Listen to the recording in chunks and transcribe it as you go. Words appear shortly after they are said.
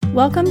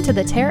Welcome to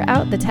the Tear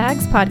Out the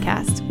Tags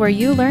podcast, where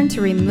you learn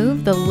to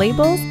remove the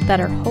labels that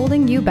are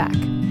holding you back.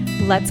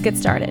 Let's get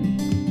started.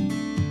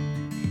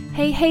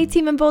 Hey,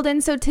 Team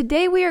Embolden. So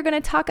today we are going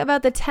to talk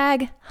about the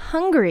tag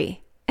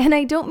hungry. And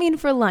I don't mean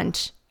for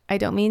lunch. I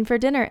don't mean for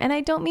dinner. And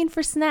I don't mean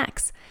for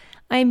snacks.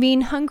 I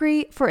mean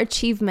hungry for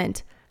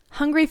achievement,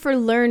 hungry for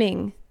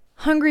learning,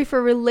 hungry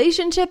for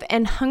relationship,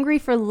 and hungry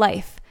for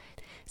life.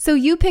 So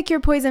you pick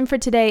your poison for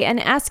today and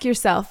ask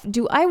yourself,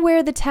 do I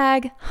wear the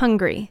tag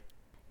hungry?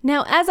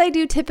 Now, as I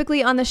do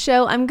typically on the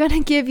show, I'm going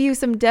to give you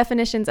some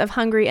definitions of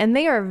hungry, and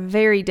they are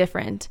very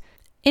different.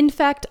 In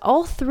fact,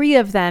 all three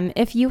of them,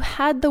 if you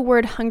had the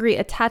word hungry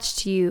attached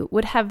to you,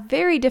 would have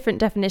very different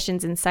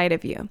definitions inside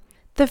of you.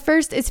 The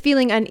first is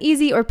feeling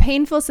uneasy or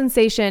painful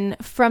sensation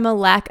from a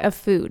lack of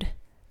food.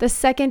 The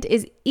second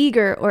is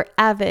eager or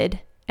avid.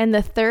 And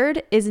the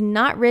third is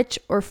not rich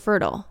or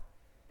fertile.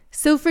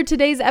 So for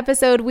today's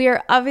episode, we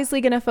are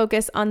obviously going to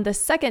focus on the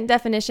second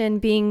definition,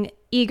 being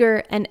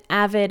eager and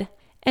avid,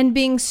 and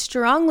being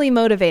strongly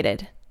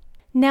motivated.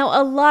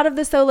 Now, a lot of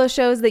the solo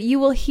shows that you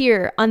will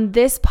hear on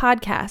this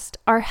podcast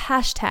are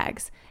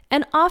hashtags,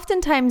 and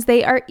oftentimes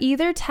they are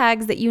either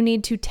tags that you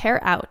need to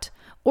tear out,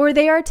 or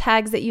they are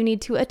tags that you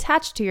need to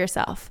attach to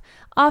yourself.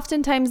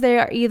 Oftentimes they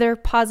are either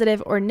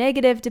positive or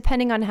negative,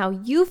 depending on how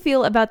you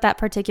feel about that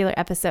particular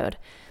episode.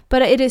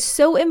 But it is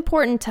so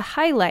important to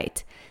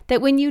highlight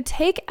that when you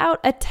take out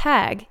a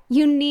tag,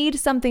 you need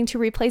something to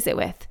replace it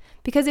with.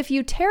 Because if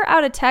you tear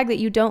out a tag that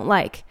you don't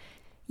like,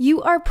 you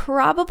are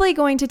probably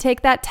going to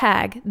take that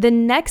tag the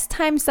next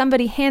time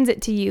somebody hands it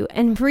to you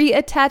and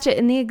reattach it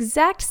in the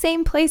exact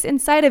same place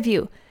inside of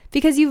you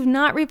because you've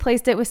not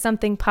replaced it with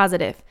something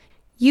positive.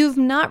 You've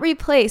not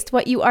replaced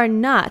what you are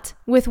not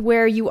with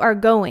where you are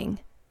going.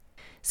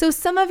 So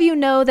some of you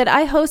know that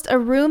I host a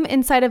room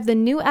inside of the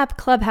new app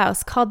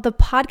Clubhouse called the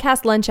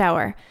Podcast Lunch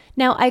Hour.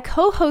 Now, I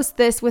co-host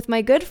this with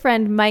my good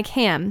friend Mike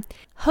Ham,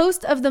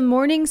 host of the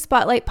Morning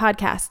Spotlight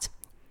podcast.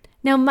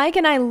 Now, Mike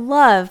and I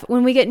love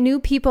when we get new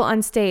people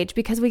on stage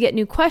because we get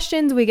new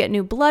questions, we get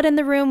new blood in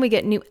the room, we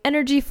get new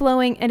energy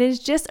flowing, and it is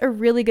just a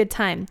really good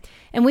time.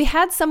 And we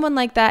had someone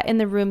like that in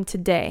the room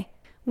today.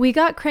 We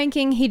got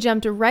cranking, he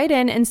jumped right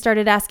in and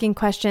started asking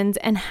questions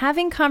and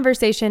having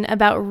conversation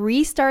about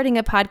restarting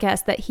a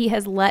podcast that he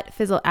has let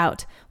fizzle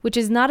out, which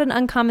is not an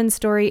uncommon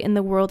story in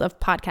the world of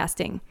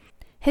podcasting.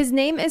 His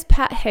name is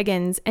Pat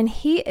Higgins, and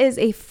he is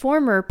a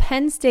former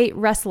Penn State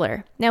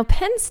wrestler. Now,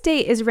 Penn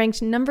State is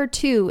ranked number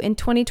 2 in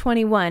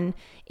 2021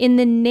 in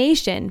the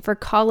nation for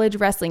college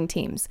wrestling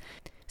teams.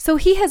 So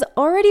he has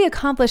already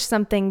accomplished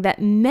something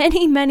that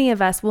many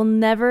of us will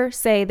never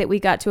say that we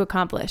got to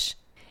accomplish.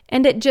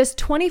 And at just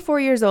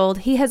 24 years old,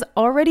 he has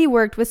already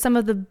worked with some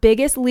of the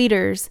biggest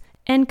leaders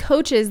and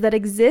coaches that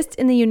exist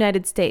in the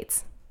United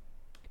States.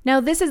 Now,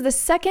 this is the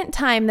second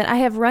time that I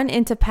have run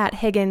into Pat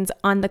Higgins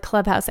on the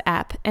Clubhouse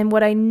app, and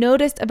what I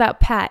noticed about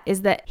Pat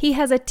is that he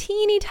has a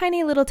teeny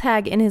tiny little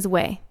tag in his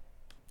way.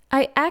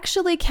 I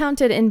actually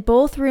counted in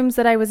both rooms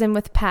that I was in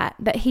with Pat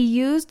that he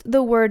used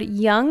the word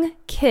young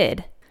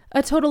kid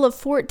a total of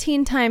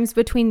 14 times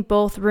between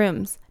both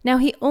rooms. Now,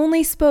 he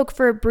only spoke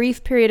for a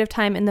brief period of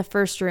time in the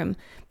first room,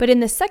 but in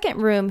the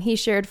second room, he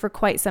shared for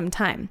quite some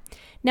time.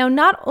 Now,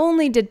 not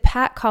only did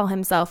Pat call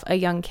himself a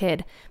young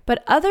kid,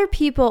 but other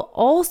people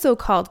also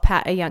called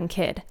Pat a young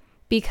kid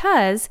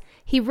because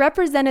he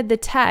represented the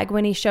tag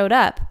when he showed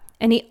up,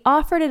 and he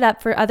offered it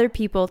up for other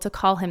people to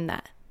call him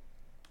that.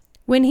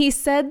 When he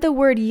said the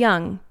word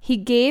young, he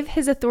gave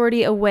his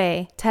authority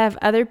away to have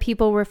other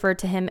people refer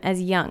to him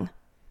as young.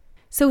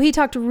 So he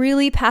talked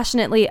really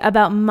passionately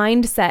about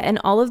mindset and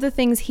all of the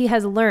things he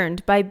has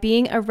learned by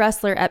being a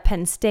wrestler at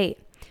Penn State.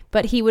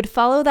 But he would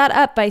follow that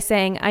up by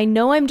saying, I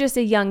know I'm just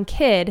a young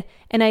kid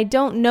and I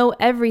don't know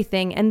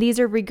everything, and these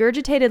are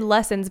regurgitated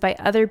lessons by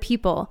other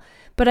people,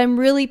 but I'm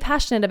really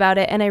passionate about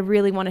it and I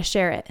really want to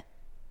share it.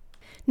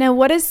 Now,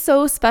 what is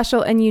so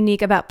special and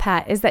unique about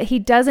Pat is that he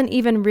doesn't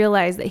even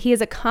realize that he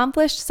has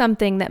accomplished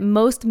something that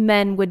most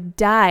men would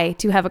die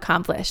to have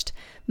accomplished.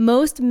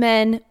 Most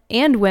men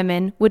and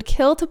women would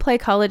kill to play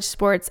college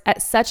sports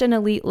at such an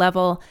elite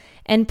level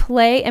and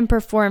play and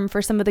perform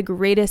for some of the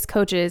greatest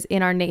coaches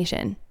in our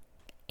nation.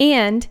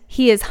 And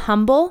he is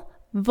humble,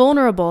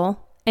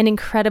 vulnerable, and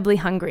incredibly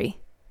hungry,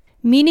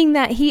 meaning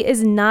that he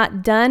is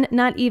not done,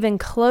 not even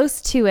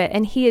close to it,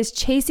 and he is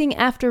chasing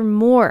after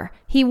more.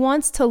 He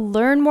wants to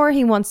learn more,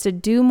 he wants to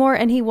do more,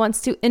 and he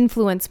wants to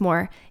influence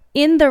more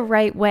in the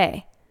right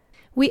way.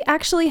 We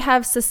actually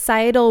have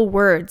societal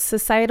words,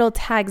 societal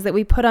tags that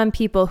we put on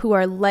people who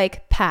are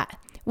like Pat.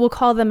 We'll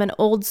call them an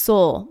old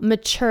soul,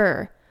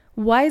 mature,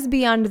 wise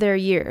beyond their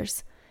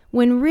years,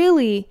 when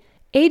really,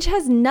 age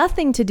has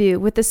nothing to do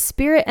with the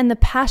spirit and the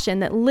passion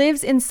that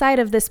lives inside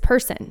of this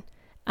person.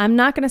 I'm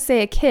not going to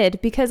say a kid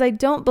because I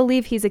don't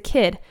believe he's a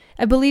kid.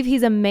 I believe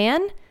he's a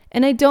man,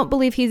 and I don't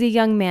believe he's a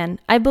young man.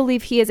 I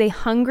believe he is a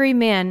hungry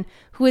man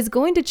who is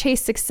going to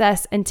chase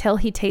success until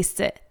he tastes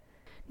it.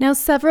 Now,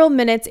 several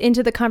minutes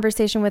into the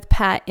conversation with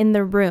Pat in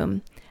the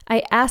room,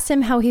 I asked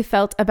him how he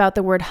felt about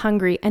the word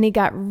hungry, and he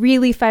got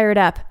really fired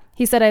up.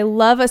 He said, I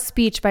love a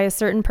speech by a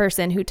certain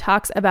person who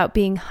talks about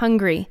being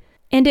hungry.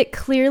 And it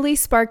clearly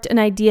sparked an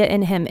idea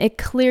in him. It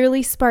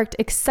clearly sparked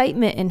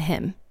excitement in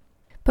him.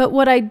 But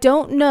what I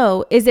don't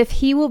know is if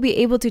he will be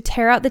able to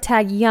tear out the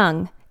tag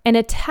young and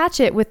attach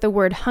it with the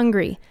word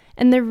hungry.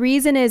 And the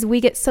reason is we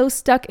get so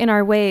stuck in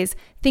our ways,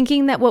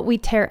 thinking that what we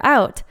tear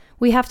out,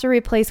 we have to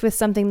replace with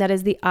something that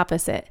is the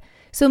opposite.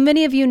 So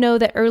many of you know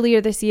that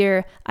earlier this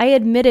year, I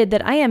admitted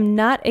that I am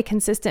not a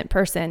consistent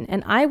person,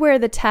 and I wear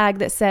the tag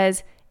that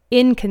says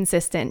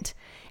inconsistent.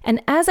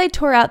 And as I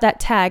tore out that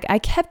tag, I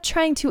kept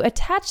trying to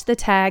attach the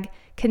tag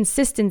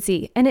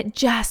consistency, and it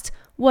just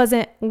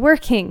wasn't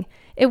working.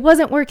 It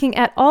wasn't working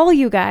at all,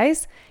 you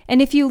guys.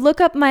 And if you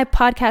look up my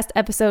podcast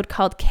episode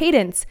called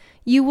Cadence,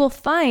 you will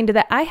find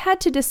that I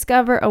had to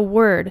discover a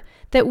word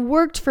that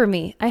worked for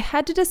me. I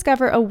had to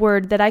discover a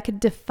word that I could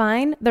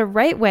define the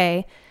right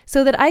way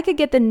so that I could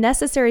get the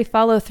necessary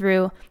follow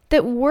through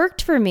that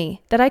worked for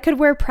me, that I could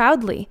wear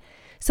proudly.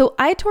 So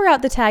I tore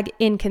out the tag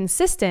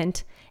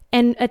inconsistent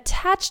and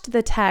attached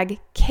the tag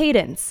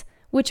cadence,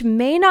 which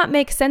may not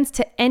make sense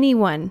to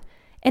anyone.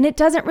 And it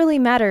doesn't really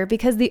matter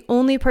because the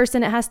only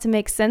person it has to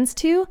make sense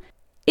to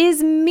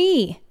is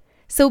me.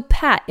 So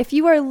Pat, if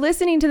you are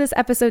listening to this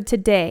episode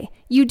today,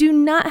 you do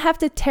not have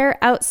to tear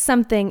out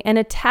something and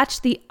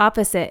attach the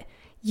opposite.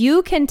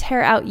 You can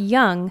tear out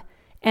young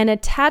and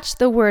attach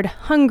the word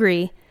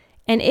hungry,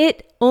 and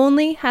it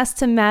only has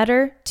to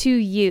matter to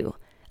you.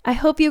 I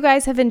hope you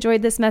guys have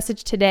enjoyed this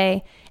message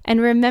today,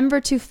 and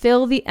remember to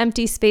fill the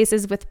empty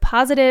spaces with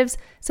positives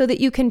so that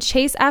you can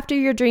chase after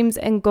your dreams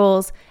and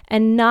goals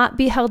and not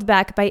be held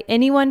back by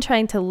anyone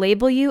trying to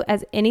label you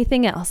as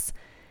anything else.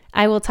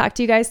 I will talk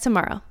to you guys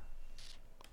tomorrow.